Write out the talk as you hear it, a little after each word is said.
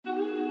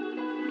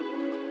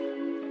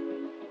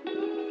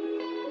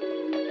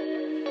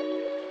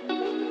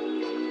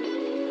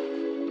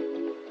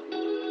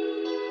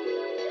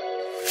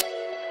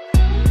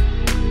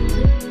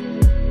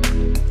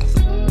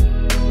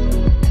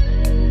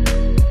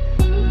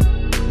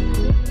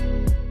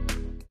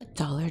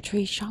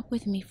Tree shop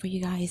with me for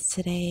you guys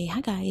today. Hi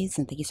guys,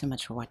 and thank you so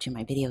much for watching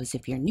my videos.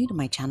 If you're new to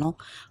my channel,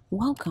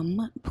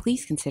 welcome.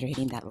 Please consider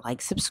hitting that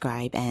like,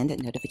 subscribe, and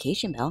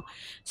notification bell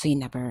so you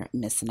never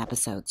miss an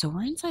episode. So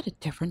we're inside a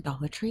different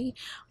Dollar Tree.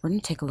 We're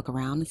going to take a look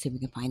around and see if we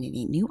can find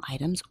any new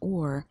items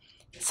or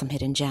some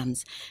hidden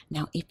gems.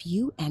 Now, if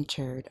you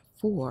entered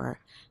for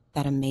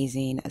that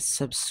amazing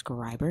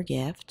subscriber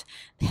gift,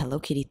 the Hello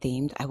Kitty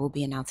themed, I will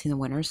be announcing the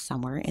winners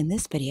somewhere in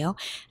this video,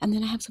 and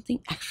then I have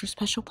something extra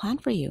special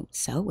planned for you.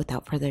 So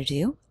without further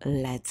ado,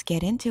 let's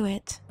get into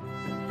it.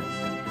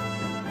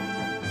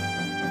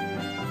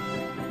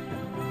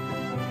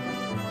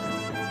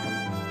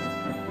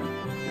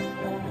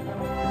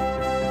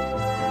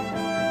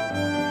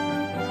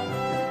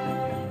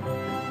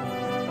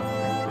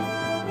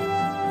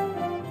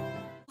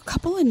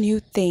 Couple of new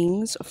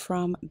things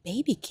from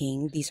Baby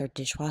King. These are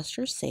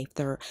dishwasher safe.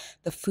 They're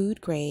the food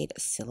grade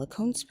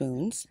silicone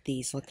spoons.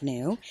 These look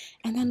new.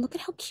 And then look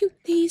at how cute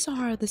these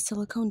are. The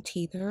silicone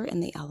teether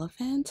and the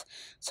elephant.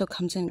 So it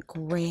comes in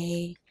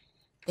gray.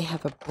 They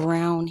have a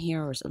brown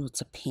here, or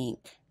it's a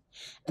pink.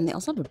 And they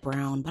also have a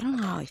brown, but I don't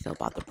know how I feel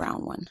about the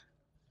brown one.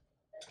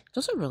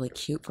 Those are really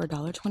cute for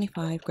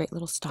 $1.25. Great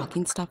little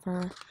stocking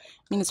stuffer.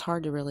 I mean, it's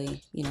hard to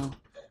really,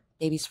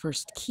 baby's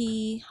first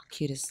key. How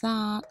cute is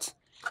that?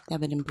 They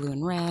have it in blue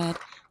and red.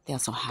 They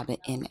also have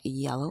it in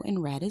yellow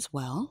and red as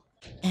well.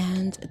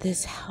 And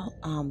this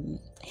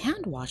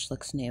hand wash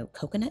looks new.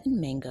 Coconut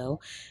and mango,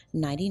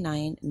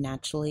 99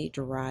 naturally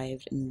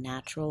derived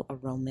natural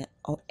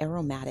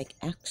aromatic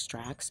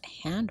extracts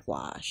hand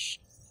wash.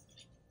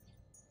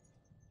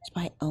 It's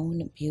by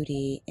Own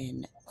Beauty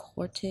in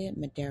Corte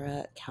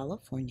Madera,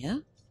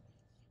 California.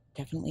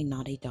 Definitely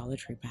not a Dollar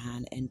Tree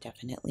brand and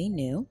definitely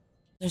new.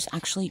 There's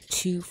actually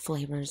two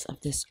flavors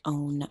of this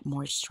Own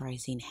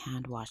moisturizing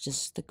hand wash.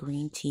 This is the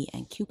green tea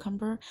and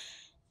cucumber,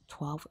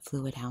 12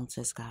 fluid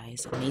ounces,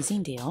 guys.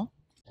 Amazing deal.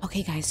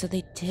 Okay, guys, so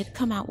they did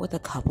come out with a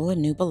couple of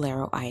new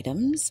Bolero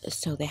items.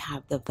 So they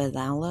have the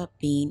vanilla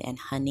bean and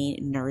honey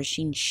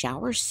nourishing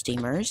shower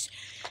steamers.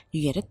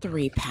 You get a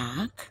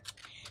 3-pack.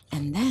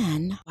 And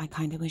then I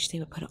kind of wish they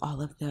would put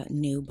all of the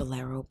new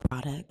Bolero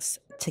products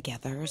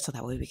together so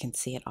that way we can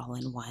see it all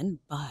in one,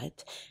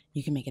 but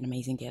you can make an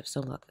amazing gift.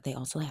 So look, they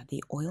also have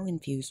the oil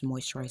infused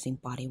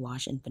moisturizing body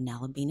wash in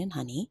vanilla bean and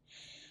honey.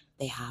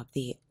 They have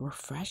the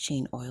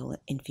refreshing oil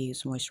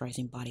infused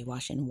moisturizing body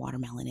wash in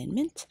watermelon and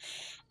mint.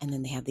 And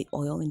then they have the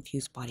oil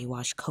infused body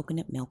wash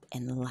coconut milk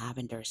and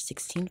lavender,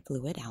 16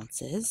 fluid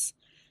ounces.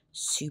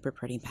 Super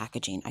pretty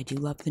packaging. I do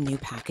love the new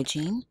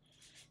packaging.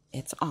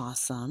 It's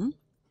awesome.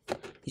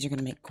 These are going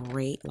to make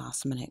great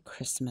last minute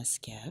Christmas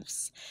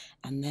gifts.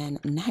 And then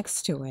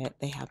next to it,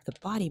 they have the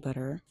body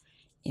butter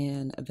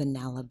in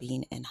vanilla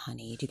bean and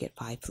honey. You get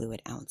 5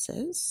 fluid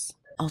ounces.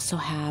 Also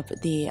have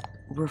the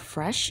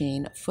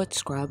refreshing foot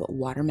scrub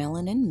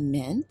watermelon and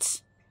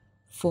mint,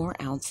 4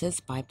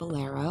 ounces by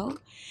Bolero.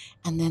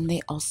 And then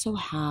they also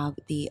have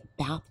the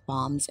bath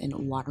bombs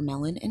in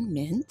watermelon and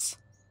mint.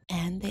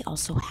 And they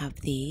also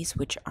have these,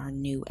 which are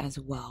new as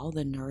well,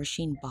 the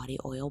Nourishing Body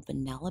Oil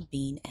Vanilla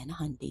Bean and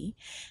Honey.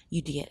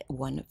 You get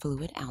 1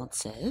 fluid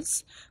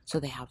ounces,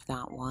 so they have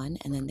that one.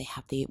 And then they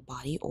have the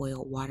Body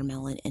Oil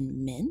Watermelon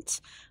and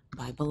Mint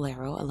by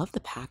Bolero. I love the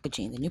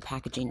packaging. The new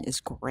packaging is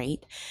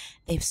great.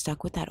 They've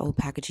stuck with that old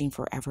packaging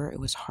forever. It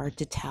was hard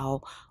to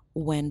tell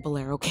when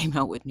Bolero came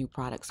out with new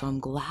products, so I'm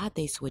glad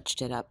they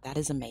switched it up. That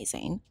is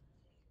amazing.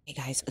 Hey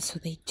guys, so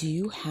they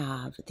do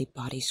have the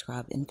body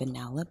scrub in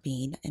vanilla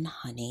bean and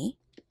honey.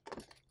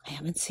 I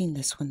haven't seen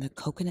this one, the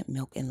coconut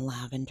milk and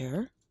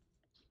lavender.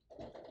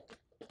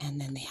 And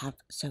then they have,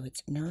 so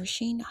it's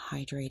nourishing,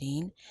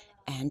 hydrating,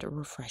 and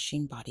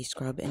refreshing body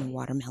scrub in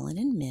watermelon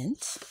and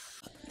mint.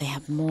 They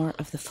have more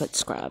of the foot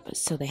scrub.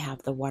 So they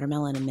have the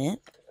watermelon and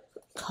mint,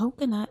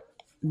 coconut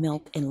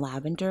milk and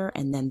lavender,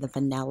 and then the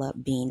vanilla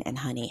bean and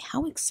honey.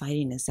 How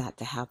exciting is that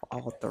to have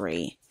all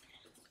three?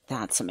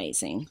 That's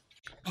amazing.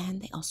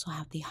 And they also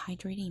have the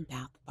hydrating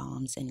bath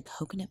bombs in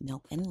coconut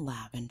milk and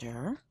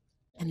lavender.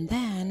 And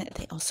then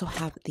they also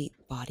have the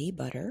body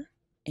butter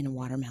in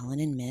watermelon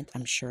and mint.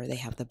 I'm sure they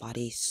have the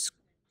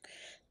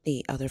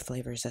other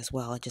flavors as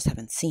well. I just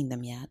haven't seen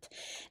them yet.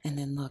 And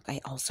then look,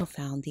 I also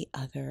found the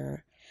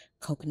other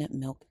coconut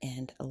milk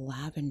and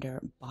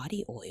lavender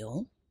body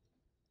oil.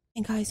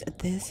 And guys,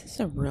 this is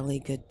a really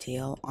good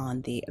deal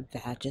on the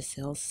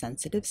Vagisil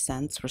Sensitive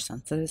Scents for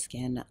sensitive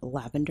skin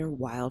lavender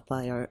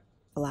wildflower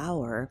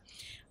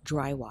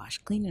dry wash,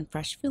 clean and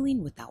fresh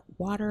feeling without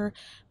water.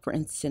 For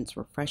instance,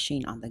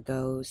 refreshing on the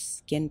go,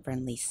 skin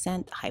friendly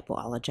scent,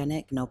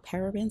 hypoallergenic, no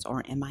parabens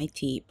or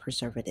MIT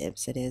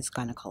preservatives. It is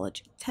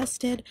gynecology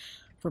tested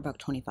for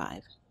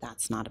 $1.25.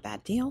 That's not a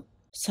bad deal.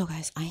 So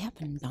guys, I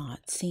have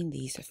not seen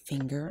these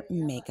finger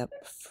makeup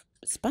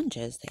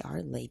sponges. They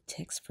are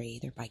latex free.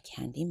 They're by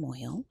Candy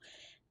Moyle.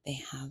 They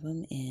have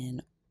them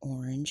in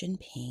orange and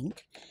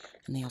pink,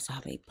 and they also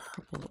have a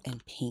purple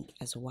and pink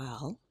as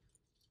well.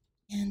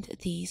 And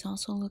these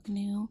also look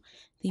new.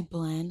 The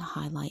Blend,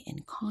 Highlight,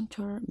 and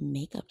Contour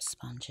Makeup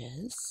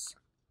Sponges.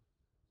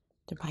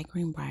 They're by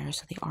Greenbrier,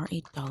 so they are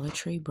a Dollar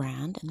Tree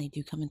brand, and they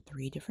do come in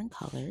 3 different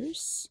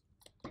colors.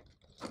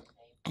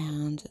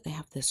 And they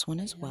have this one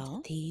as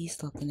well.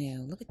 These look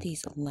new. Look at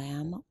these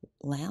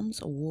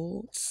lamb's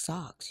wool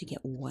socks. You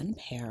get 1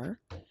 pair.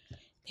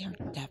 They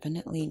are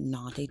definitely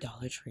not a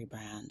Dollar Tree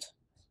brand.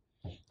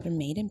 They're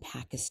made in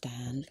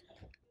Pakistan.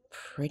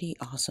 Pretty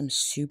awesome,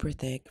 super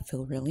thick,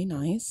 feel really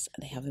nice.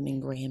 They have them in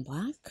gray and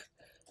black,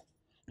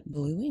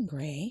 blue and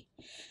gray,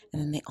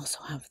 and then they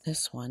also have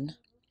this one,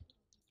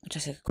 which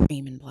is a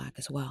cream and black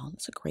as well.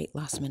 It's a great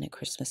last minute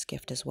Christmas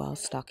gift as well,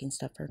 stocking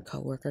stuffer,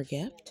 coworker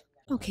gift.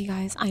 Okay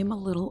guys, I'm a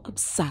little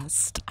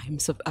obsessed. I'm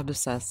so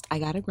obsessed. I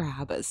gotta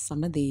grab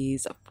some of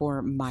these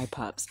for my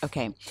pups.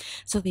 Okay,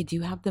 so they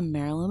do have the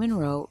Marilyn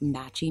Monroe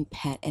matching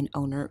pet and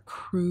owner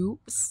crew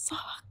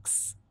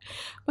socks.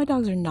 My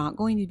dogs are not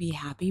going to be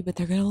happy, but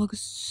they're going to look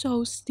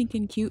so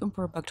stinking cute. And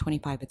for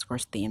 $1.25, it's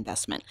worth the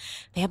investment.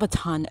 They have a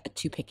ton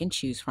to pick and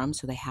choose from.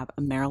 So they have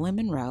a Marilyn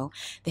Monroe.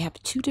 They have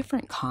 2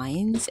 different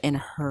kinds in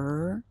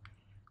her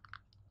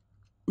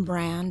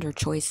brand or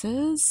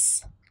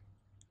choices.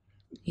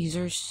 These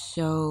are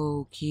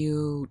so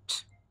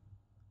cute.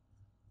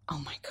 Oh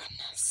my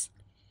goodness.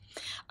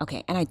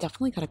 Okay, and I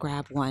definitely got to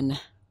grab one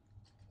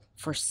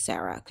for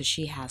Sarah because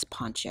she has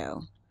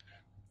poncho.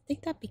 I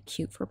think that'd be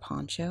cute for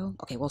poncho.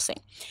 Okay, we'll see.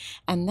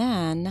 And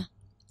then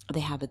they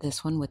have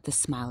this one with the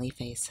smiley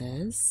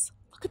faces.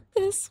 Look at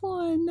this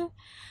one.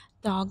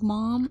 Dog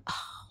mom.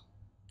 Oh,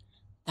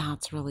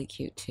 that's really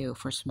cute too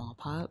for small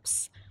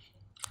pups.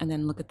 And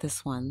then look at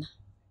this one.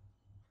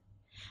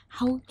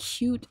 How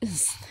cute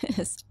is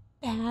this?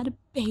 Bad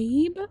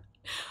babe.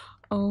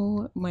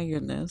 Oh my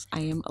goodness.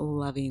 I am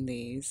loving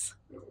these.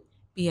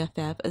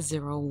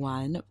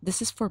 BFF01.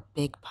 This is for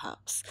big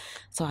pups.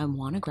 So I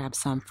want to grab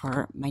some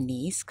for my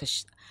niece because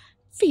she's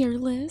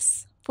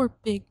fearless for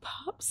big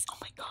pups. Oh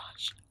my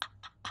gosh.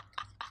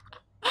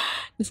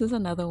 This is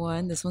another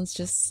one. This one's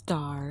just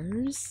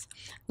stars.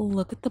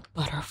 Look at the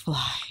butterfly.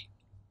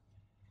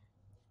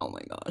 Oh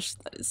my gosh.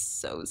 That is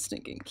so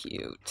stinking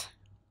cute.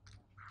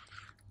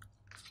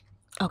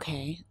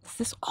 Okay.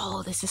 This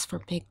is for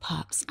big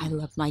pups. I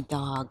love my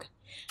dog.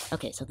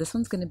 Okay, so this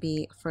one's going to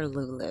be for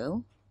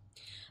Lulu.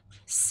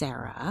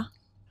 Sarah,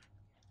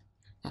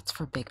 that's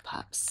for big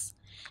pups.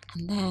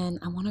 And then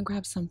I want to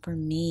grab some for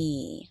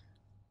me.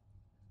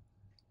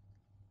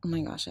 Oh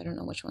my gosh, I don't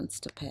know which ones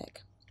to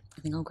pick.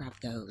 I think I'll grab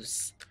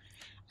those.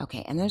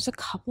 Okay, and there's a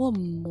couple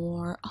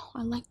more. Oh,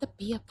 I like the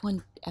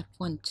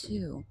BFF1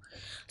 too.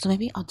 So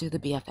maybe I'll do the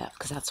BFF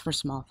because that's for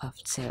small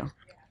pups too.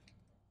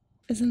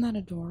 Isn't that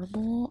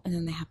adorable? And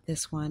then they have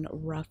this one,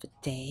 Rough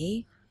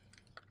Day.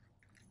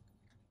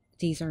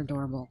 These are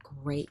adorable,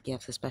 great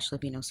gifts, especially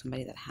if you know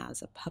somebody that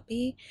has a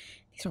puppy.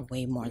 These are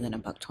way more than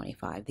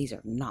 $1.25. These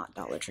are not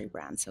Dollar Tree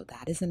brands, so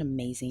that is an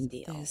amazing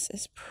deal. This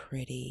is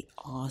pretty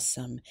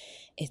awesome.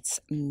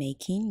 It's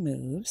Making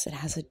Moves. It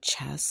has a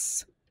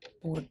chess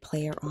board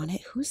player on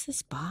it. Who's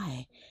this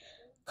by?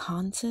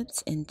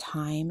 Concepts in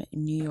Time,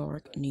 New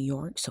York, New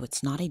York. So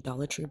it's not a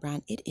Dollar Tree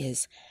brand. It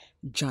is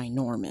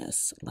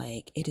ginormous.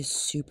 Like, it is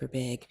super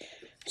big,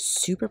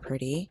 super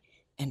pretty.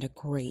 And a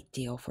great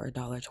deal for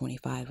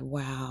 $1.25.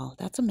 Wow,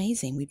 that's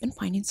amazing. We've been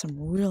finding some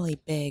really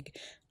big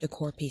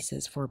decor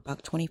pieces for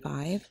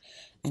 $1.25.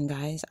 And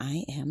guys,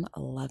 I am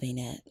loving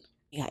it.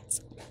 You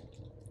guys,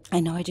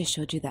 I know I just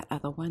showed you that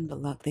other one,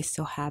 but look, they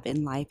still have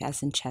In Life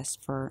as in Chess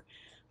for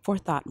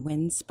Forethought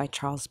Wins by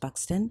Charles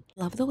Buxton.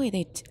 I love the way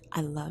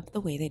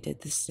they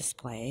did this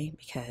display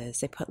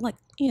because they put, like,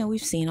 you know,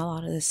 we've seen a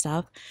lot of this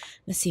stuff.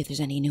 Let's see if there's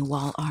any new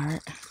wall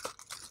art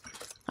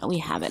we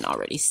haven't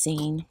already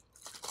seen.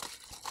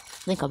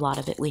 I think a lot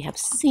of it we have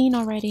seen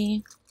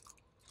already,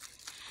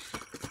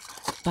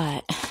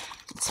 but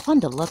it's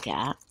fun to look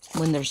at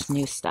when there's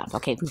new stuff.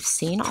 Okay, we've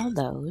seen all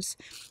those.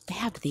 They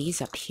have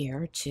these up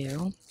here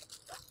too,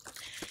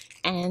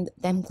 and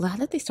I'm glad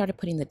that they started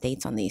putting the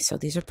dates on these. So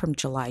these are from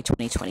July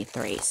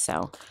 2023,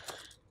 so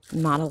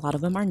not a lot of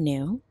them are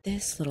new.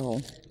 This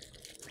little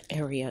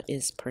area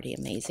is pretty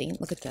amazing.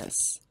 Look at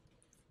this,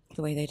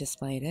 the way they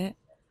displayed it.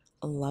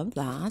 I love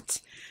that.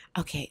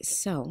 Okay,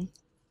 so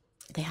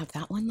they have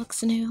that one,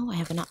 looks new. I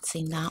have not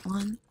seen that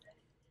one.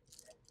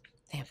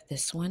 They have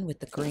this one with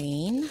the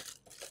green.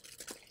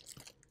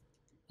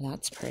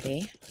 That's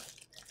pretty.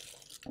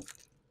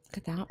 Look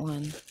at that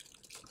one.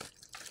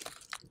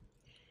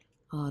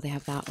 Oh, they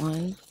have that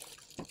one.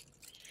 I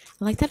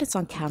like that it's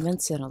on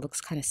canvas and it looks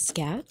kind of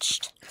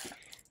sketched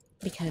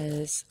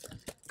because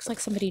it looks like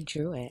somebody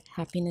drew it.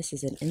 Happiness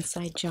is an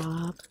inside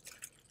job.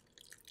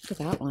 Look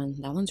at that one.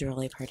 That one's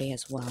really pretty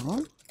as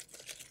well.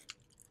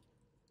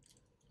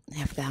 I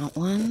have that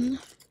one,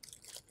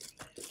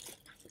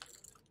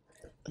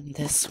 and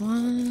this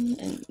one,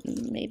 and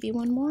maybe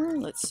one more.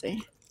 Let's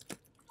see.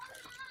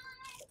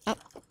 Oh,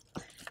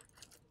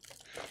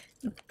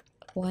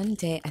 one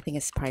day. I think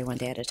it's probably One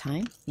Day at a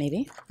Time.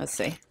 Maybe. Let's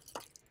see.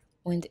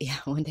 One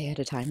Day at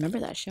a Time.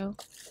 Remember that show?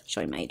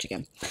 Showing my age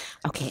again.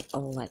 Okay,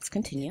 let's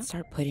continue.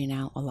 Start putting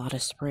out a lot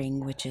of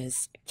spring, which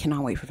is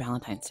cannot wait for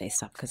Valentine's Day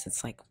stuff because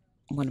it's like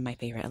one of my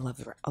favorite. I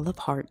love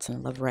hearts and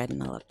I love red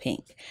and I love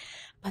pink.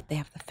 But they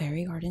have the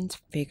Fairy Gardens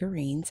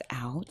figurines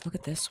out. Look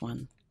at this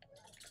one.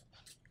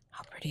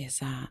 How pretty is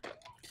that?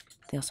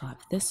 They also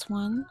have this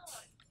one.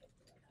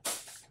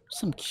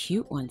 Some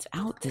cute ones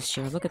out this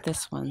year. Look at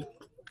this one.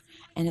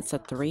 And it's a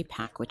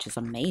 3-pack, which is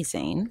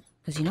amazing.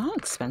 Because you know how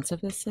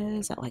expensive this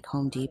is at like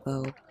Home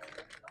Depot?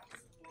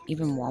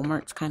 Even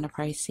Walmart's kind of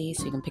pricey.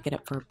 So you can pick it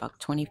up for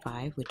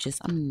 $1.25, which is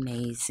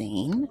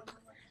amazing.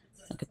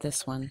 Look at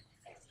this one.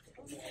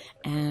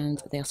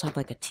 And they also have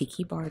like a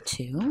tiki bar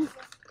too.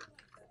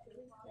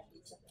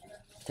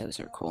 Those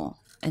are cool.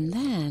 And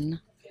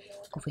then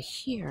over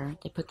here,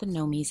 they put the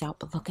Nomies out,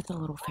 but look at the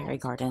little fairy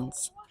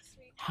gardens.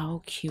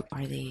 How cute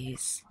are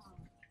these?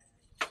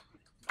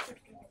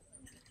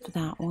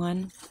 That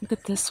one. Look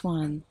at this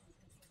one.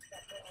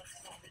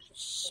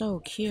 So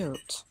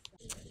cute.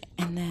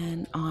 And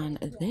then on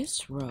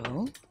this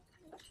row,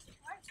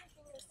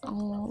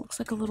 oh, looks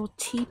like a little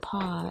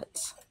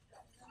teapot.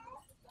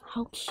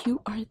 How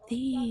cute are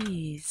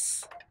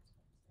these?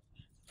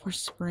 For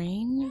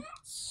spring,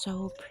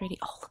 so pretty.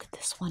 Oh, look at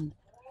this one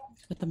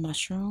with the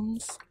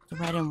mushrooms, the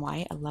red and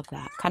white. I love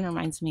that. Kind of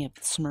reminds me of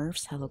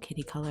Smurfs, Hello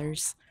Kitty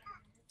colors.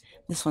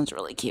 This one's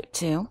really cute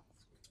too.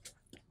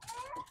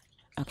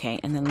 Okay,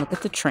 and then look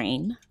at the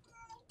train.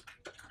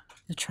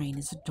 The train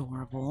is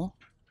adorable.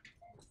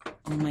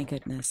 Oh my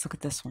goodness, look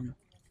at this one.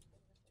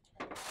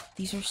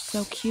 These are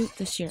so cute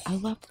this year. I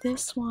love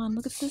this one.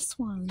 Look at this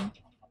one.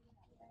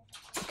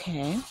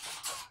 Okay.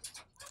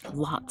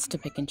 Lots to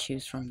pick and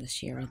choose from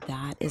this year.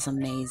 That is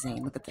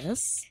amazing. Look at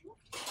this.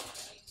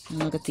 And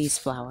look at these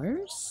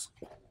flowers.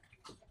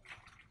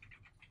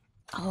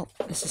 Oh,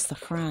 this is the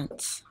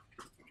front.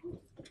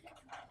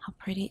 How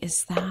pretty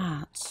is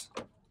that?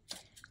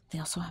 They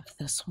also have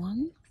this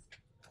one.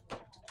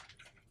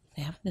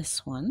 They have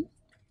this one.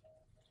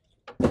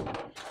 They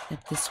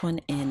have this one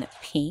in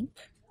pink.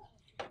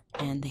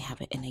 And they have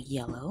it in a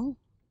yellow.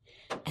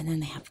 And then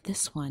they have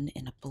this one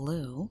in a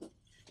blue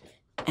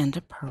and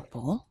a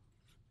purple.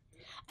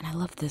 And I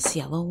love this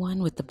yellow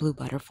one with the blue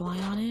butterfly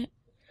on it.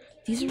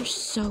 These are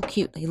so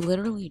cute. They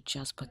literally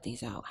just put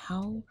these out.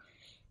 How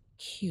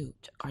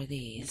cute are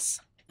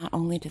these? Not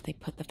only did they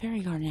put the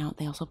fairy garden out,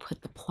 they also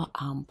put the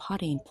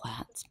potting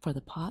plants for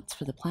the pots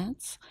for the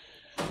plants.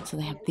 So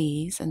they have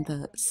these and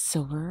the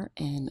silver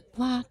and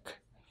black,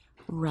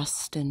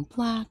 rust and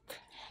black.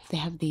 They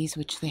have these,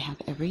 which they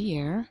have every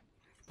year.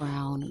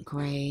 Brown,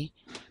 gray,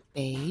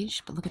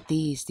 beige. But look at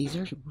these. These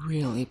are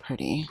really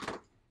pretty.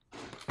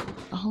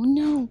 Oh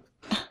no.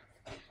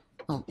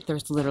 Oh,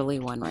 there's literally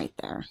one right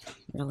there.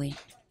 Really?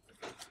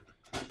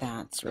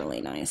 That's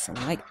really nice. I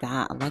like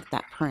that. I like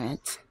that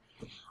print.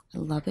 I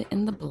love it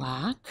in the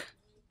black.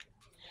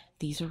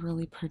 These are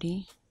really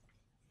pretty.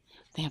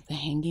 They have the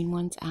hanging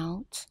ones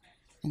out.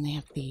 And they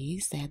have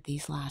these. They had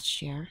these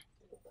last year.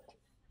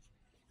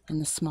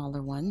 And the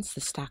smaller ones,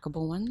 the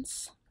stackable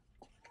ones.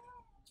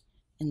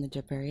 In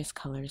the various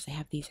colors. They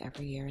have these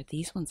every year.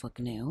 These ones look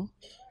new.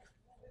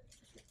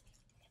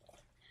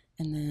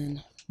 And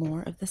then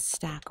more of the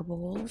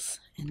stackables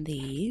and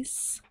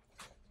these.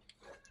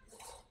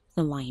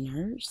 The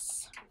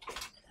liners.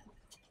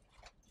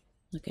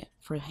 Look at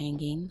for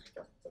hanging.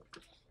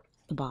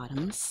 The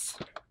bottoms.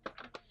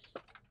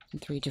 In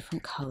 3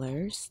 different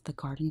colors. The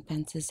garden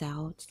fences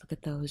out. Look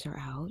at those are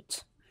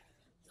out.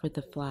 For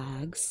the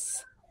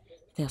flags.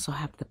 They also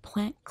have the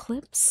plant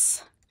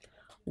clips.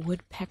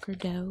 Woodpecker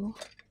dough.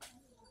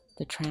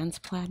 The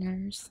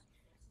transplanters.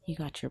 You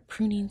got your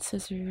pruning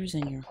scissors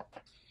and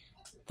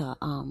the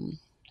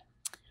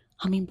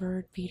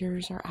hummingbird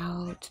feeders are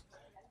out.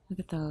 Look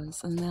at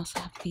those. And they also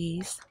have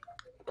these.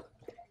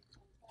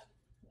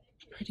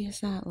 Pretty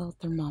as that. Little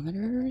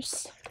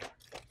thermometers.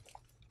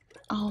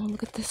 Oh,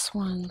 look at this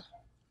one.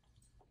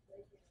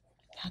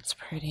 That's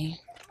pretty.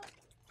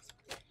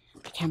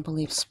 I can't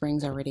believe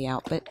spring's already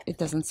out, but it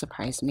doesn't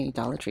surprise me.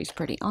 Dollar Tree's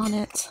pretty on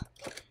it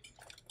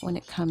when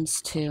it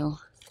comes to...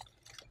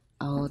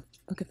 Oh,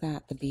 look at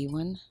that. The bee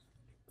one.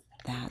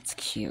 That's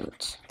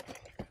cute.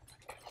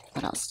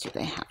 What else do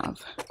they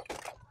have?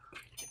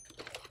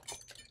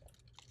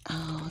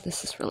 Oh,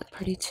 this is really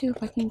pretty too,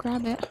 if I can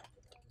grab it.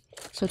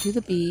 So do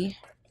the bee.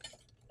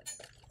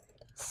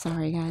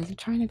 Sorry guys, I'm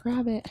trying to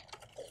grab it.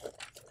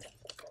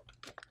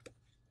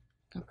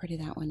 How pretty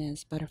that one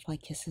is. Butterfly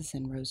Kisses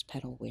and Rose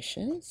Petal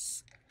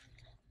Wishes.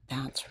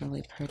 That's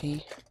really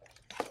pretty.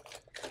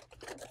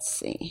 Let's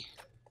see.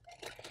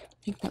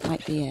 I think that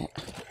might be it.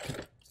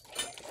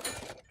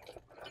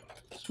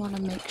 Just want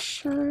to make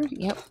sure.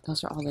 Yep,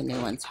 those are all the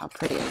new ones. How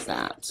pretty is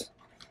that?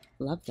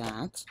 Love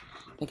that.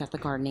 They got the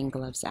gardening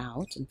gloves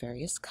out in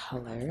various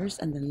colors.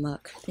 And then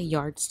look, the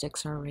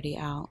yardsticks are already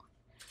out.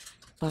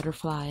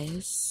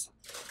 Butterflies.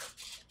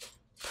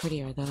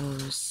 Pretty are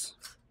those.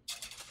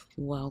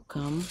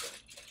 Welcome.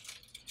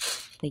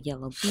 The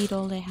yellow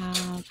beetle they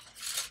have.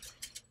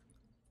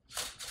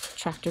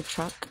 Tractor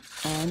truck.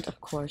 And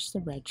of course the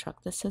red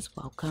truck that says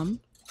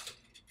welcome.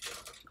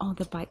 Oh,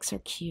 the bikes are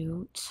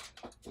cute.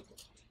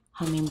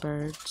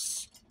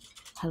 Hummingbirds.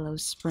 Hello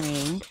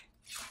spring.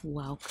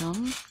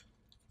 Welcome.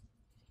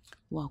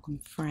 Welcome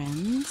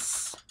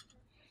friends.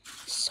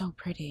 So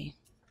pretty.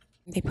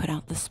 They put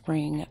out the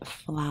spring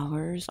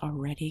flowers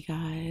already,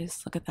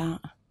 guys. Look at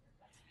that.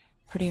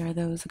 Pretty are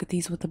those. Look at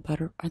these with the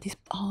butter. Are these?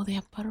 Oh, they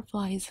have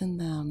butterflies in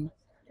them.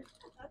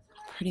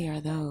 Pretty are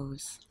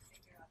those.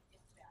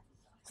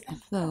 They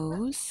have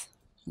those.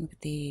 Look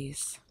at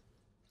these.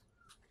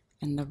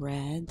 And the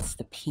reds,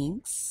 the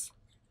pinks.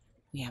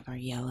 We have our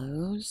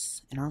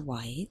yellows and our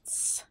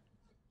whites.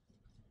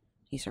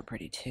 These are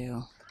pretty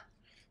too.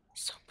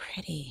 So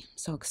pretty.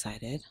 So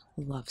excited.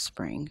 Love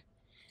spring.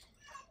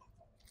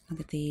 Look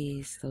at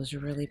these. Those are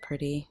really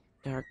pretty.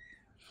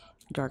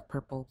 Dark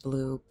purple,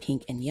 blue,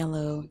 pink, and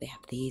yellow. They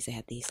have these. I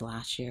had these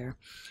last year.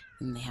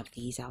 And they have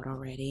these out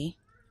already.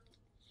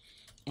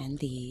 And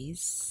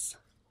these.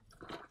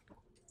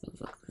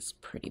 Those look this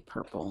pretty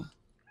purple.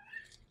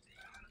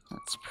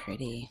 That's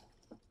pretty.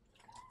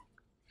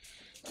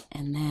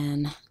 And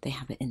then they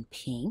have it in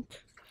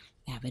pink.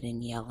 They have it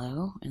in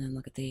yellow. And then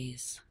look at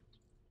these.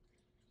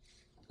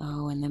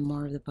 Oh, and then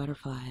more of the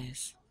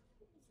butterflies.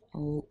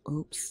 Oh,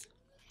 oops.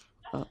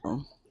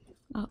 Uh-oh.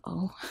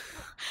 Uh-oh.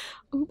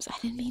 Oops, I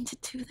didn't mean to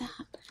do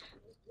that.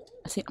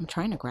 See, I'm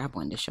trying to grab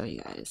one to show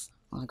you guys.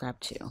 I'll grab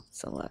two.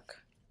 So look.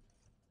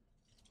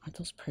 Aren't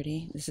those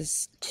pretty? This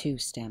is 2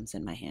 stems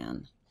in my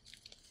hand.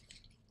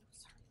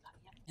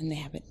 And they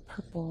have it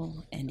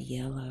purple and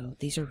yellow.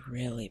 These are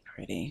really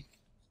pretty.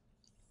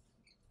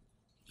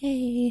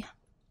 Yay.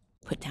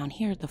 Put down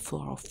here the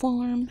floral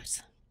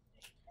forms.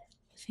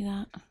 See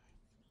that?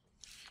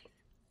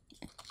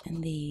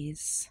 And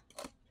these.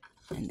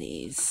 And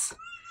these.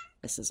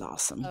 This is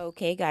awesome.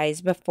 Okay,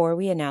 guys, before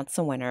we announce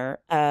the winner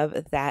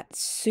of that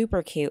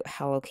super cute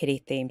Hello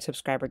Kitty themed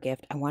subscriber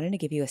gift, I wanted to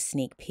give you a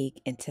sneak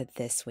peek into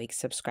this week's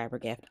subscriber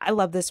gift. I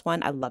love this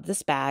one. I love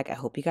this bag. I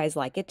hope you guys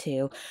like it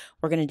too.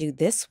 We're going to do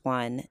this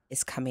one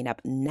is coming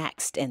up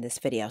next in this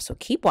video. So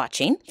keep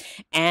watching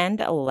and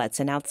let's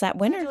announce that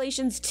winner.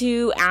 Congratulations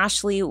to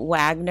Ashley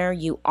Wagner.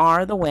 You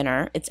are the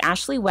winner. It's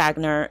Ashley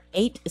Wagner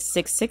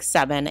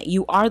 8667.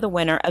 You are the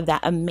winner of that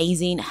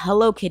amazing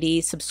Hello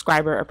Kitty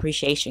subscriber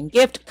appreciation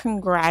gift.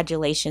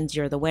 Congratulations,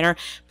 you're the winner.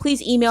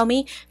 Please email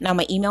me. Now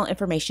my email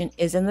information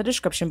is in the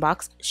description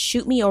box.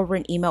 Shoot me over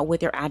an email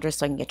with your address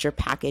so I can get your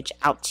package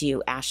out to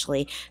you,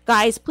 Ashley.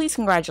 Guys, please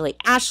congratulate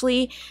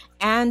Ashley.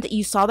 And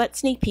you saw that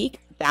sneak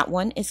peek. That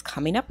one is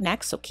coming up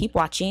next, so keep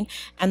watching.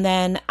 And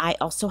then I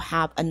also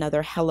have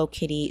another Hello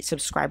Kitty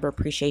subscriber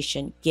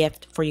appreciation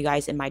gift for you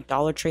guys in my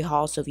Dollar Tree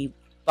haul. So if you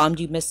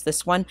bummed you missed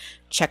this one,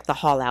 check the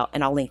haul out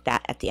and I'll link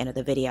that at the end of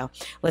the video.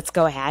 Let's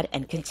go ahead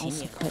and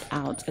continue. Also put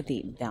out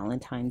the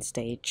Valentine's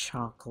Day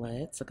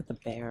chocolates. Look at the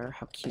bear.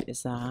 How cute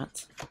is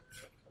that?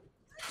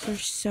 They're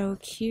so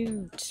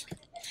cute.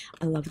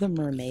 I love the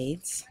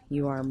mermaids.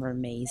 You are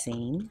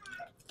mermazing.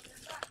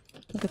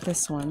 Look at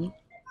this one.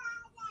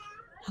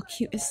 How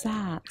cute is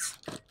that?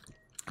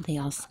 They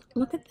also,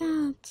 look at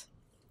that.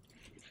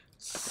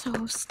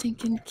 So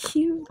stinking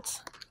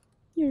cute.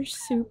 You're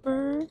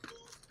super.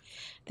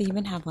 They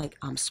even have like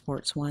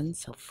sports ones,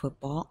 so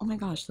football. Oh my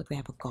gosh, look, they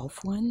have a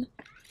golf one.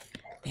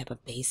 They have a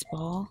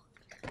baseball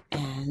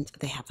and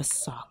they have a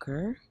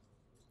soccer.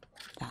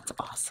 That's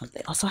awesome.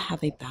 They also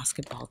have a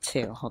basketball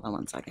too. Hold on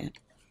one second.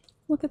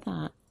 Look at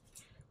that.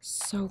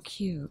 So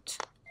cute.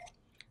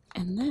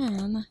 And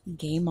then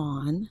game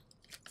on,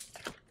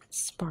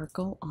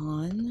 sparkle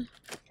on.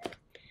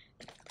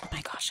 Oh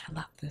my gosh, I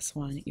love this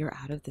one. You're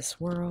out of this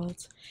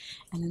world.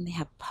 And then they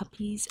have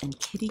puppies and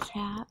kitty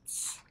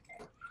cats.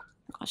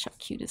 Gosh, how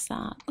cute is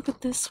that? Look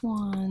at this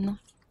one.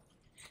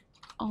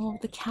 Oh,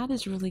 the cat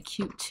is really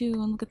cute too.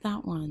 And look at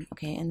that one.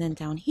 Okay, and then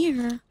down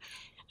here,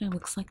 it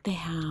looks like they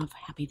have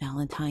Happy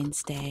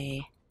Valentine's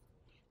Day.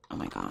 Oh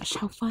my gosh,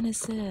 how fun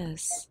is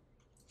this?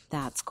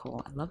 That's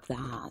cool. I love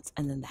that.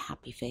 And then the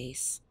happy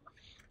face.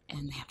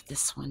 And they have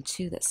this one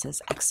too that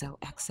says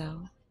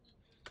XOXO.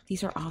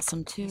 These are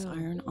awesome too. These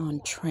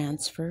iron-on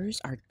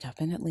transfers are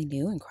definitely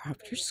new in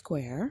Crafter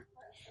Square.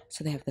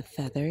 So they have the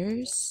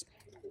feathers.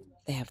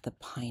 They have the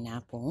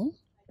pineapple.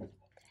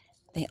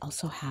 They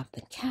also have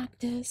the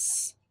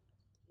cactus.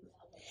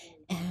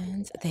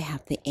 And they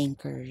have the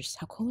anchors.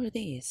 How cool are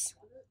these?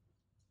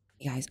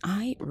 Guys,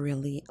 I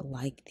really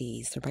like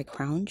these. They're by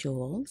Crown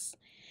Jewels.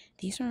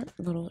 These are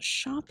little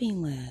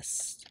shopping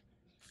lists.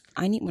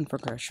 I need one for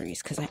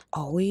groceries because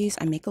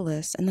I make a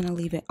list and then I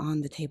leave it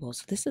on the table.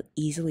 So this will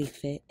easily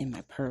fit in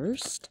my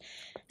purse.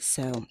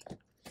 So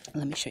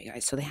let me show you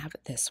guys. So they have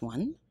this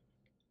one.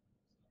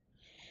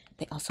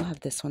 They also have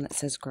this one that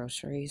says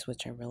groceries,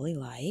 which I really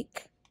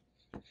like.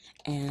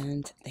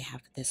 And they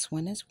have this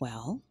one as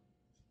well.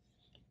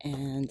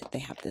 And they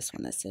have this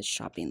one that says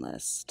shopping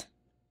list.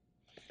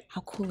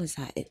 How cool is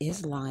that? It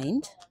is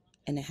lined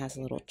and it has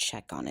a little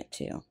check on it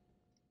too.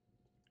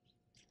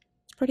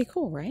 It's pretty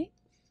cool, right?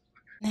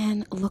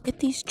 And look at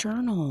these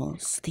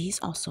journals. These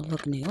also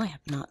look new. I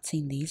have not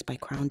seen these by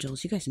Crown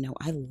Jewels. You guys know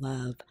I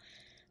love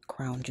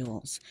Crown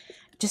Jewels.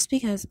 Just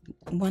because,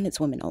 one, it's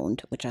women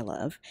owned, which I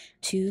love.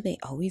 Two, they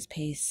always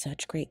pay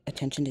such great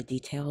attention to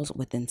details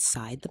with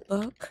inside the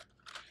book.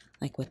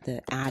 Like with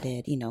the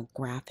added,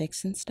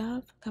 graphics and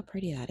stuff. Look how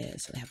pretty that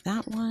is. So they have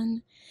that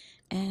one.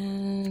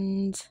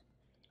 And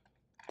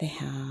They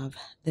have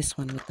this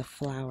one with the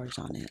flowers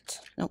on it.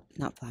 Nope,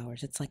 not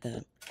flowers. It's like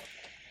a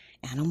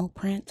animal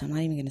print. I'm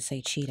not even going to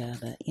say cheetah,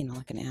 but you know,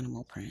 like an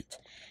animal print.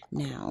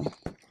 Now,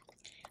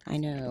 I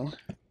know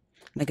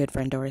my good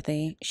friend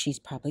Dorothy, she's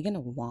probably going to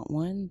want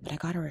one, but I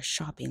got her a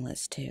shopping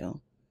list too.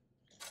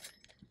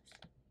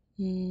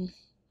 I'm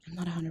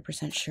not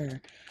 100% sure.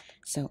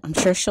 So I'm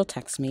sure she'll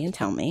text me and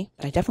tell me,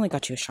 but I definitely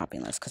got you a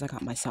shopping list because I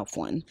got myself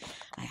one.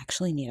 I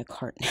actually need a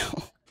cart now.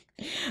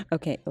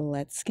 Okay,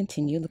 let's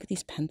continue. Look at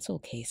these pencil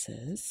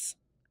cases.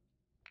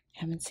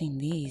 Haven't seen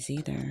these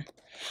either.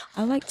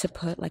 I like to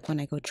put, like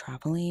when I go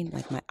traveling,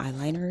 like my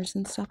eyeliners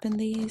and stuff in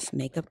these,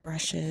 makeup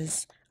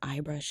brushes, eye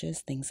brushes,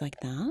 things like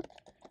that.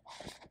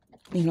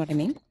 You know what I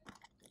mean?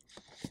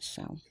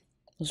 So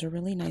those are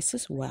really nice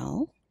as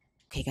well.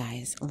 Okay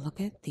guys,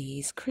 look at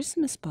these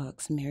Christmas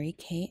books. Mary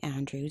Kay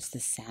Andrews, The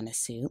Santa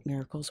Suit,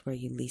 Miracles Where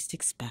You Least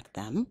Expect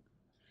Them.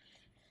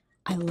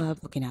 I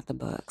love looking at the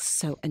books.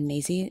 So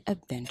Amazing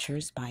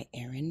Adventures by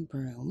Erin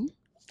Broom.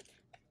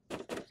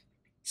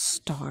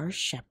 Star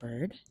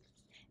Shepherd.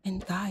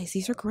 And guys,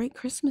 these are great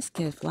Christmas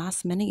gifts.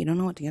 Last minute, you don't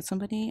know what to get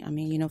somebody. I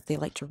mean, you know, if they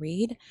like to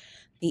read.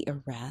 The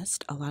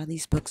Arrest. A lot of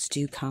these books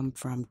do come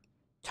from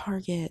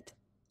Target,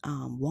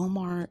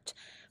 Walmart,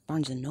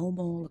 Barnes &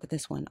 Noble. Look at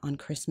this one, On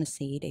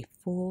Christmas Eve, a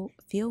full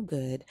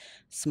feel-good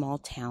small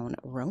town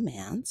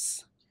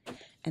romance.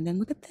 And then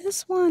look at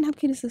this one. How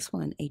cute is this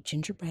one? A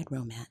gingerbread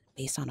romance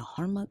based on a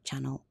Hallmark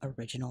Channel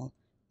original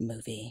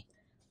movie.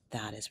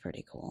 That is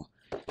pretty cool.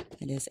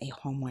 It is a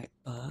Hallmark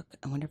book.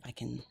 I wonder if I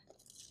can...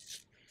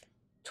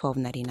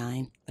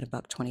 $12.99, but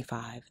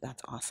 $1.25.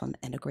 That's awesome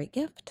and a great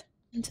gift.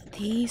 And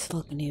these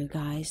look new,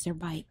 guys. They're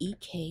by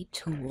EK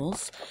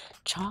Tools,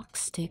 chalk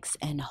sticks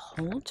and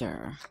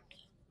holder.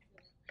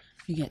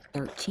 You get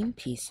 13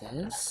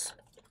 pieces.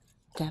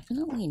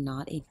 Definitely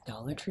not a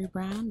Dollar Tree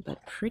brand,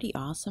 but pretty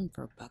awesome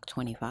for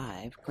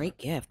 $1.25. Great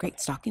gift, great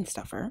stocking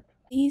stuffer.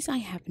 These I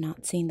have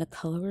not seen, the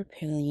color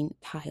repelling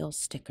tile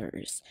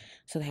stickers.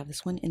 So they have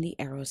this one in the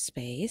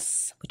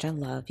aerospace, which I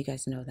love. You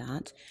guys know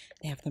that.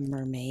 They have the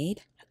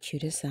mermaid. How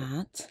cute is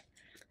that?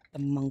 The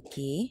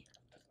monkey.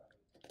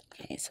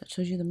 Okay, so it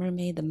shows you the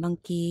mermaid, the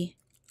monkey,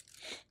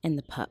 and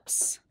the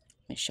pups.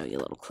 Let me show you a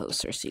little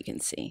closer so you can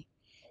see.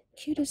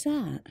 Cute as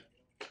that.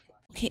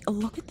 Okay,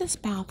 look at this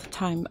bath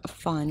time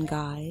fun,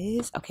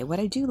 guys. Okay, what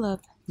I do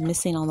love,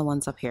 missing all the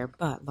ones up here,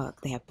 but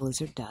look, they have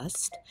Blizzard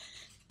Dust,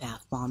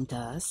 Bath Bomb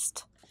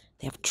Dust.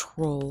 They have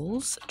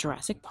Trolls,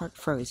 Jurassic Park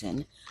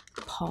Frozen,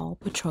 Paw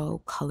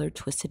Patrol Color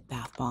Twisted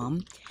Bath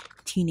Bomb,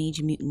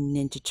 Teenage Mutant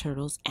Ninja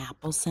Turtles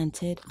Apple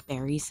Scented,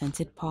 Berry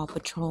Scented Paw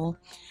Patrol.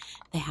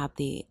 They have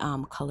the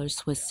Color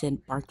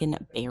Twisted Barkin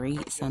Berry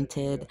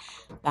Scented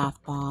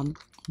Bath Bomb,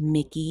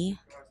 Mickey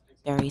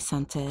Berry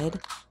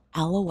Scented,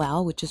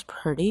 LOL, which is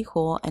pretty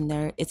cool, and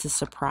there it's a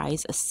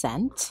surprise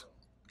scent.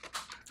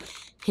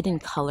 Hidden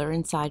color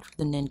inside for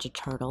the Ninja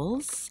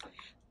Turtles,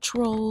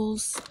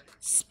 Trolls,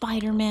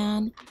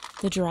 Spider-Man.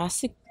 The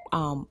Jurassic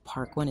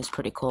Park one is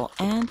pretty cool,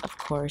 and of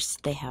course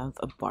they have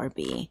a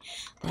Barbie.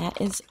 That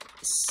is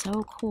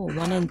so cool.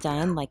 One and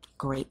done, like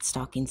great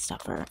stocking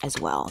stuffer as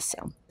well.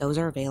 So those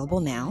are available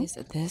now. Guys,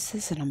 this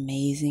is an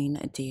amazing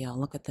deal.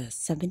 Look at this: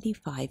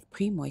 75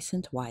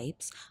 pre-moistened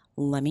wipes.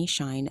 Let Me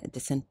Shine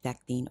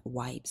disinfecting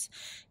wipes.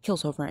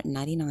 Kills over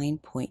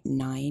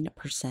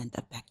 99.9%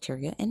 of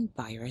bacteria and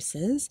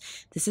viruses.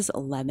 This is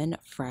lemon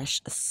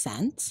fresh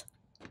scent.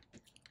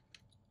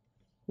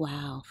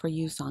 Wow, for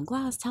use on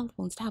glass,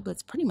 telephones,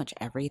 tablets, pretty much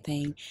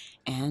everything.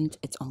 And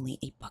it's only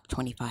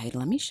 $1.25.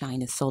 Let Me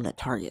Shine is sold at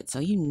Target, so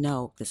you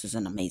know this is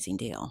an amazing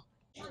deal.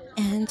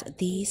 And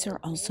these are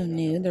also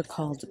new. They're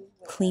called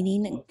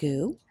Cleaning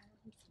Goo.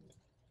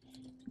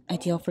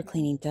 Ideal for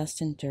cleaning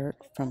dust and dirt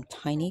from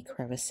tiny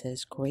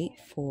crevices. Great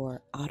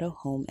for auto,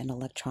 home, and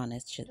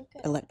electronics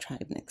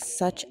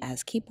such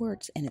as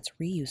keyboards, and it's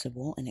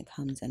reusable, and it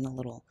comes in a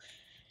little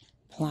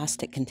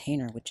plastic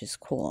container, which is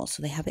cool.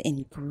 So they have it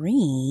in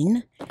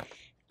green,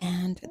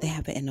 and they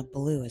have it in a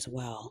blue as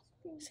well.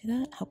 See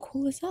that? How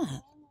cool is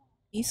that?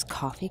 These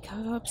coffee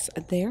cups,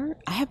 I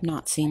have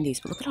not seen these,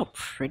 but look at how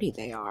pretty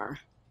they are.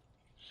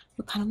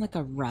 Look kind of like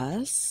a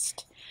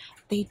rust.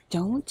 They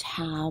don't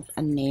have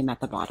a name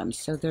at the bottom,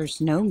 so there's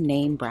no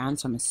name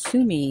brand, so I'm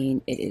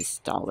assuming it is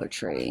Dollar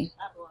Tree.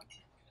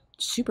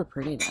 Super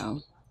pretty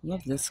though.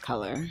 Love this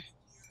color.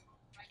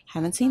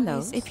 Haven't seen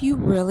those. If you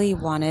really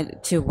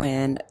wanted to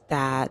win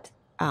that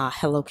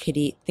Hello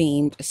Kitty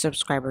themed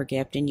subscriber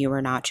gift and you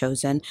were not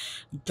chosen,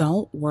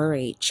 don't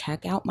worry.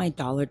 Check out my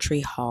Dollar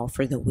Tree haul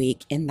for the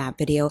week. In that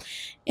video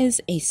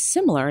is a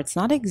similar, it's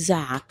not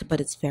exact,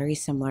 but it's very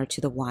similar to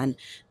the one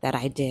that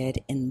I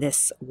did in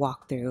this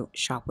walkthrough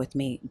shop with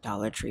me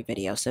Dollar Tree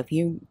video. So if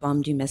you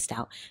missed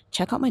out,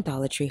 check out my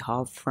Dollar Tree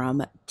haul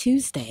from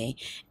Tuesday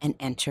and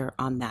enter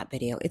on that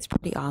video. It's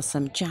pretty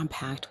awesome,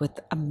 jam-packed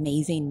with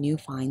amazing new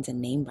finds and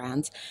name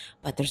brands,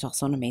 but there's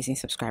also an amazing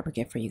subscriber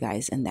gift for you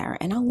guys in there,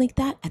 and I'll link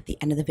that at the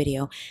end of the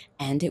video,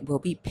 and it will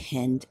be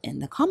pinned in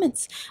the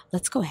comments.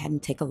 Let's go ahead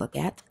and take a look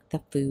at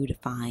the food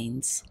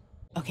finds.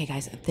 Okay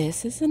guys,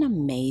 this is an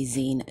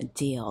amazing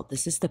deal.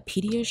 This is the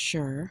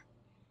Pediasure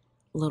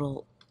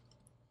little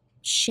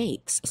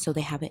shakes. So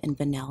they have it in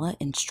vanilla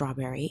and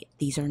strawberry.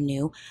 These are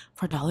new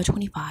for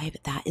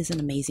 $1.25. That is an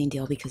amazing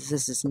deal because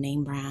this is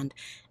name brand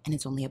and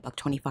it's only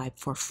 $1.25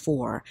 for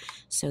 4.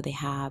 So they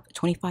have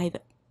 25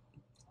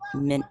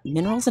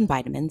 minerals and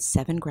vitamins,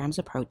 7 grams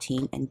of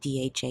protein, and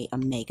DHA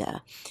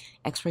omega.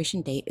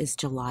 Expiration date is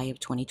July of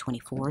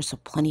 2024, so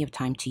plenty of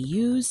time to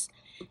use.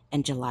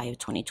 And July of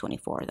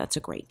 2024. That's a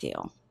great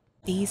deal.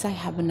 These I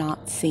have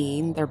not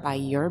seen. They're by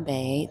Your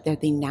Bay. They're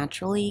the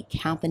naturally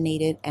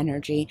caffeinated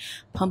energy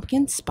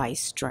pumpkin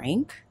spice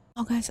drink.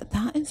 Oh, guys,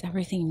 that is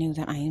everything new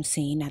that I am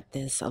seeing at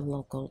this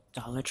local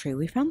Dollar Tree.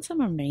 We found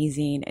some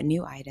amazing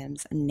new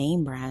items,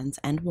 name brands,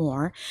 and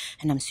more,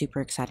 and I'm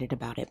super excited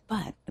about it.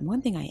 But the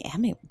one thing I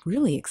am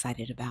really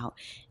excited about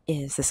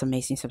is this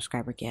amazing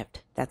subscriber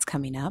gift that's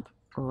coming up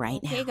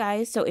right now. Hey,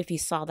 guys, so if you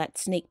saw that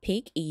sneak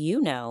peek,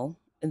 you know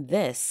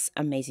this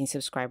amazing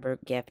subscriber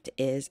gift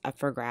is up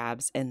for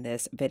grabs in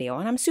this video,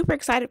 and I'm super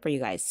excited for you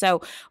guys. So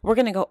we're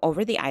going to go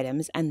over the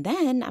items, and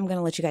then I'm going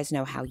to let you guys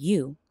know how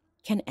you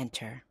can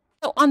enter.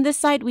 So on this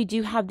side, we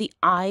do have the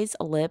Eyes,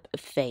 Lip,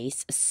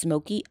 Face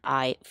Smoky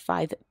Eye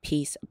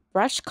 5-piece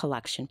brush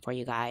collection for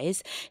you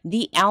guys.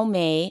 The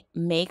Almay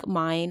Make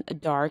Mine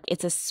Dark.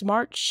 It's a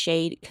smart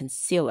shade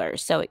concealer.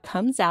 So it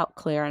comes out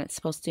clear and it's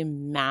supposed to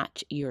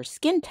match your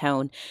skin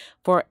tone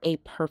for a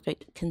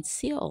perfect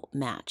conceal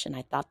match. And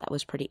I thought that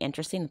was pretty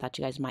interesting. I thought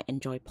you guys might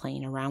enjoy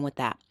playing around with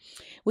that.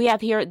 We have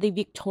here the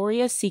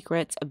Victoria's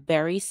Secret's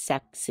Very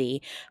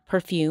Sexy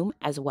perfume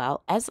as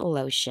well as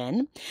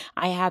lotion.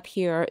 I have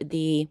here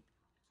the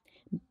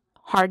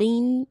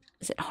Harding,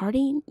 is it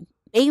Harding?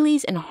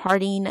 Bailey's and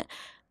Harding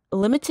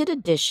limited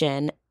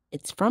edition.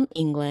 It's from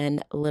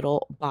England,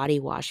 little body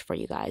wash for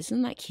you guys.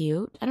 Isn't that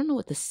cute? I don't know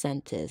what the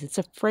scent is. It's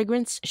a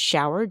fragrance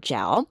shower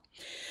gel.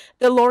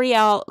 The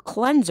L'Oreal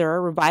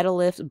Cleanser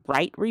Revitalift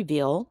Bright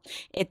Reveal.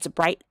 It's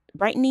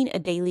brightening a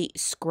daily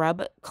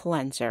scrub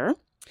cleanser.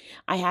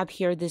 I have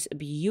here this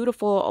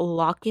beautiful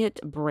locket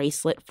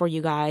bracelet for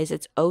you guys.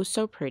 It's oh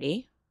so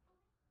pretty.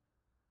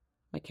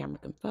 My camera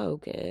can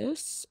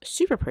focus.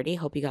 Super pretty.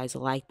 Hope you guys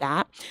like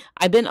that.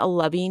 I've been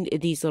loving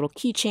these little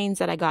keychains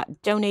that I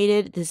got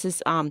donated. This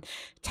is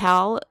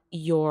Tell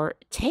Your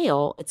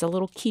Tale. It's a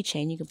little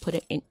keychain. You can put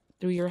it in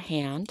through your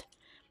hand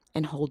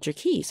and hold your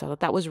key. So I thought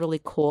that was really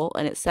cool.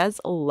 And it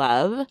says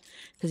love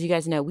because you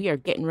guys know we are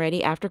getting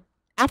ready after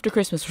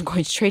Christmas. We're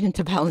going straight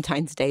into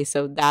Valentine's Day.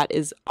 So that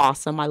is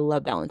awesome. I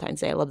love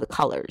Valentine's Day. I love the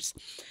colors.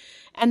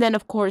 And then,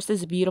 of course,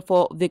 this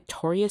beautiful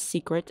Victoria's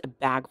Secret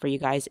bag for you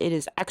guys. It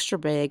is extra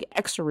big,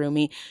 extra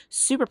roomy,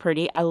 super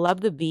pretty. I love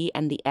the V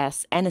and the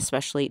S, and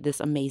especially this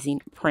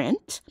amazing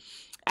print.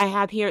 I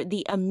have here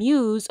the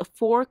Amuse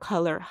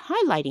 4-color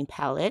highlighting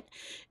palette,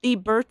 the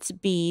Burt's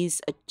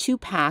Bees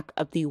 2-pack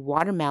of the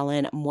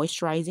Watermelon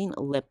Moisturizing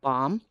Lip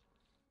Balm,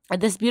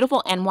 this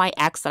beautiful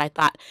NYX that I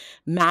thought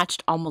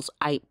matched almost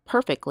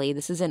perfectly.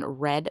 This is in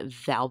red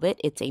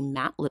velvet. It's a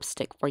matte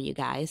lipstick for you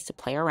guys to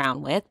play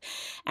around with.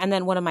 And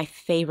then one of my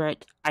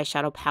favorite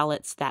eyeshadow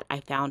palettes that I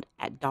found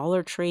at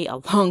Dollar Tree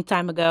a long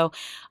time ago.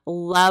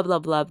 Love,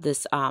 love, love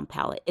this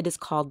palette. It is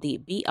called the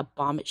Be a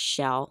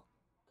Bombshell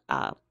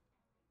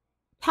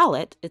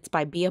palette. It's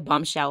by Be a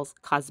Bombshells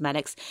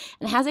Cosmetics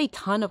and has a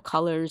ton of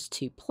colors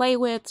to play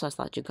with, so I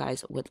thought you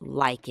guys would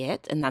like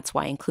it, and that's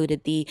why I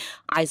included the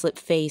Eyes, Lip,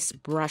 Face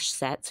brush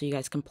set so you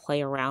guys can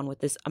play around with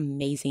this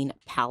amazing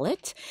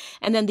palette.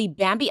 And then the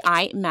Bambi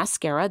Eye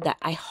mascara that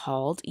I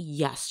hauled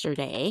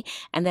yesterday,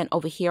 and then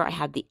over here I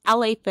have the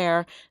LA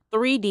Fair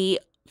 3D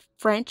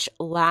French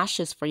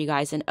lashes for you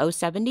guys in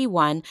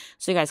 071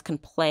 so you guys can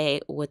play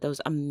with those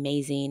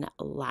amazing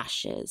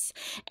lashes.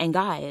 And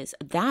guys,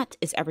 that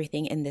is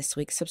everything in this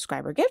week's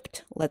subscriber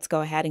gift. Let's go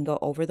ahead and go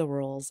over the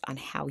rules on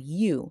how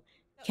you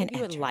can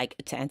enter. If you would like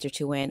to enter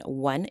to win,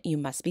 1, you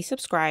must be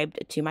subscribed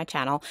to my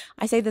channel.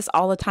 I say this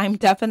all the time,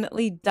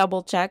 definitely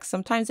double check.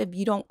 Sometimes if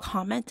you don't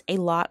comment a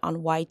lot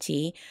on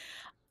YT,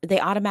 they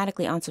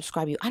automatically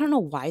unsubscribe you. I don't know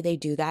why they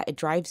do that. It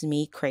drives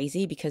me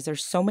crazy because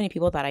there's so many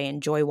people that I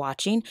enjoy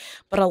watching,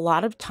 but a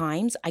lot of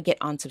times I get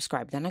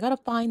unsubscribed. Then I got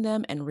to find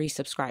them and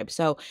resubscribe.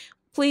 So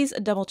please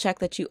double check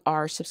that you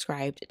are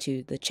subscribed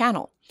to the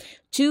channel.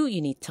 2,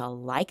 you need to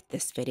like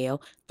this video.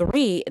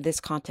 3, this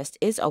contest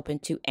is open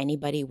to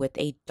anybody with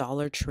a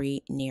Dollar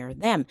Tree near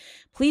them.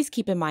 Please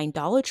keep in mind,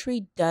 Dollar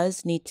Tree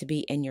does need to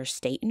be in your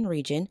state and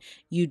region.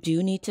 You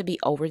do need to be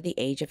over the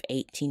age of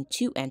 18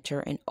 to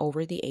enter and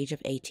over the age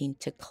of 18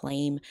 to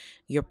claim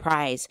your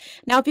prize.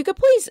 Now, if you could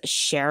please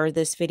share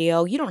this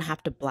video, you don't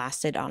have to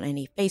blast it on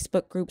any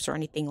Facebook groups or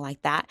anything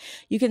like that.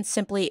 You can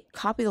simply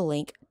copy the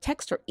link,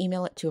 text or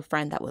email it to a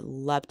friend that would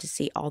love to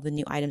see all the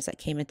new items that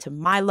came into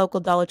my local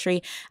Dollar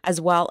Tree,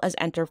 as well as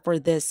enter for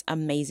this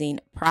amazing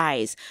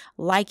prize.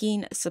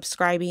 Liking,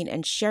 subscribing,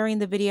 and sharing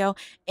the video,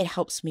 it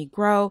helps me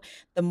grow.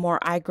 The more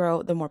I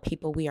grow, the more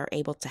people we are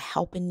able to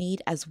help in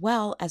need, as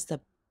well as the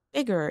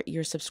bigger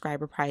your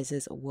subscriber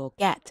prizes will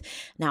get.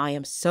 Now, I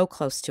am so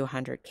close to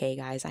 100K,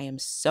 guys. I am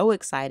so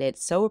excited,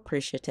 so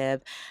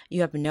appreciative.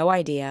 You have no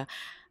idea.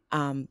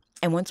 And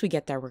once we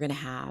get there, we're going to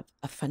have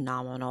a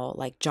phenomenal,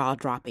 like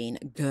jaw-dropping,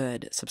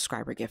 good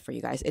subscriber gift for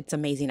you guys. It's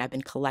amazing. I've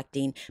been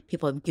collecting.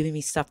 People have given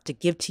me stuff to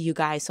give to you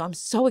guys. So I'm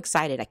so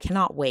excited. I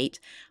cannot wait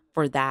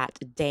for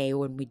that day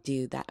when we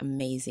do that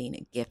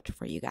amazing gift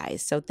for you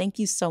guys. So thank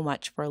you so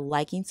much for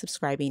liking,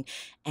 subscribing,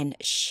 and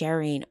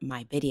sharing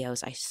my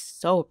videos. I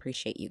so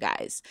appreciate you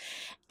guys.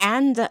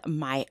 And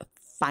my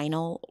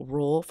final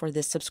rule for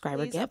this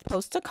subscriber gift,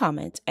 post a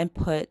comment and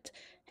put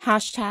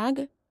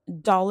hashtag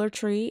Dollar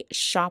Tree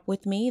shop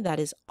with me. That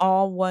is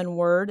all one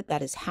word.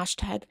 That is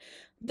hashtag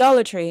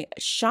Dollar Tree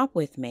shop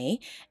with me.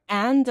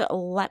 And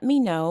let me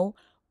know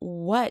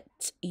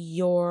what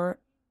your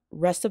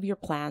rest of your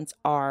plans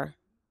are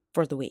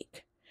for the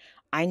week.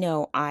 I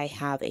know I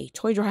have a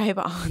toy drive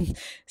on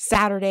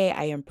Saturday.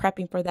 I am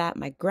prepping for that.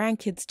 My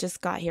grandkids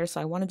just got here, so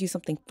I want to do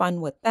something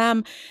fun with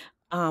them.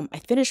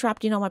 I finished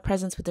wrapping all my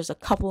presents, but there's a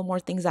couple of more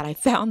things that I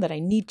found that I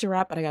need to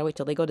wrap, but I gotta wait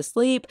till they go to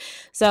sleep.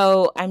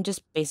 So I'm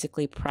just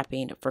basically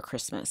prepping for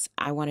Christmas.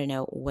 I want to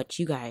know what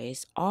you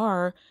guys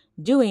are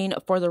doing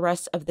for the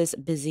rest of this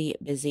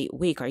busy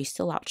week. Are you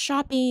still out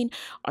shopping?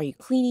 Are you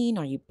cleaning?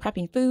 Are you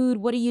prepping food?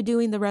 What are you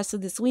doing the rest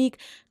of this week?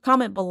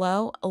 Comment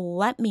below.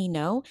 Let me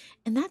know.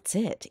 And that's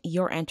it.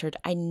 You're entered.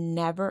 I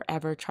never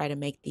ever try to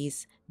make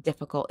these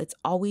difficult. It's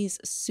always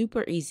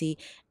super easy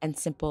and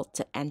simple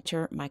to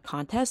enter my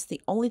contest.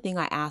 The only thing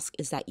I ask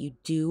is that you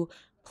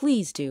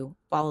please do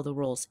follow the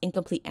rules.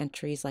 Incomplete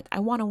entries like I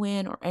want to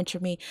win or enter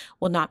me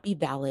will not be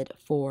valid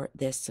for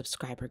this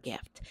subscriber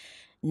gift.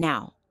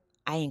 Now,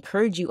 I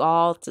encourage you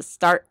all to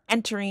start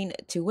entering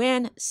to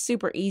win.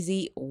 Super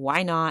easy.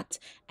 Why not?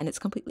 And it's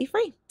completely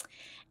free.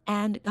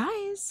 And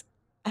guys,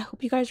 I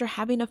hope you guys are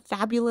having a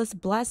fabulous,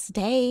 blessed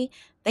day.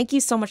 Thank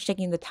you so much for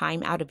taking the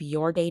time out of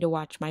your day to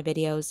watch my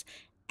videos.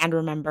 And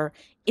remember,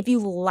 if you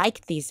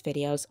like these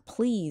videos,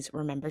 please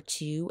remember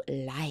to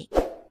like,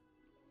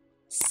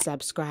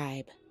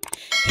 subscribe,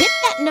 hit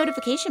that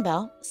notification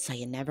bell so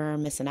you never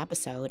miss an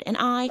episode. And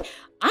I'm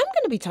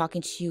going to be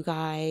talking to you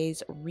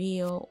guys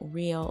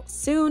real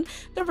soon.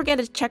 Don't forget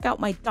to check out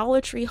my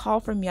Dollar Tree haul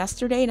from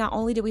yesterday. Not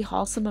only did we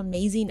haul some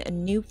amazing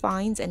new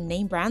finds and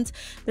name brands,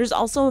 there's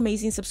also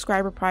amazing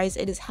subscriber prize.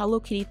 It is Hello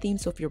Kitty themed.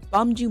 So if you're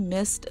bummed you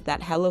missed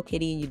that Hello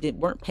Kitty and you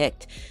weren't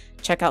picked,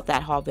 check out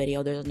that haul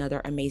video. There's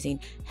another amazing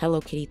Hello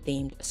Kitty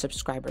themed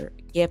subscriber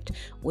gift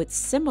with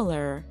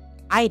similar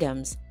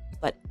items,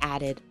 but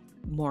added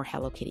more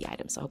Hello Kitty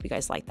items. So I hope you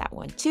guys like that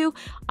one too.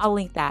 I'll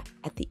link that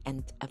at the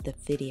end of the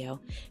video.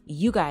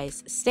 You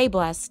guys stay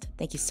blessed.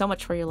 Thank you so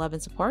much for your love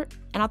and support,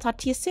 and I'll talk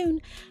to you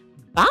soon.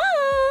 Bye.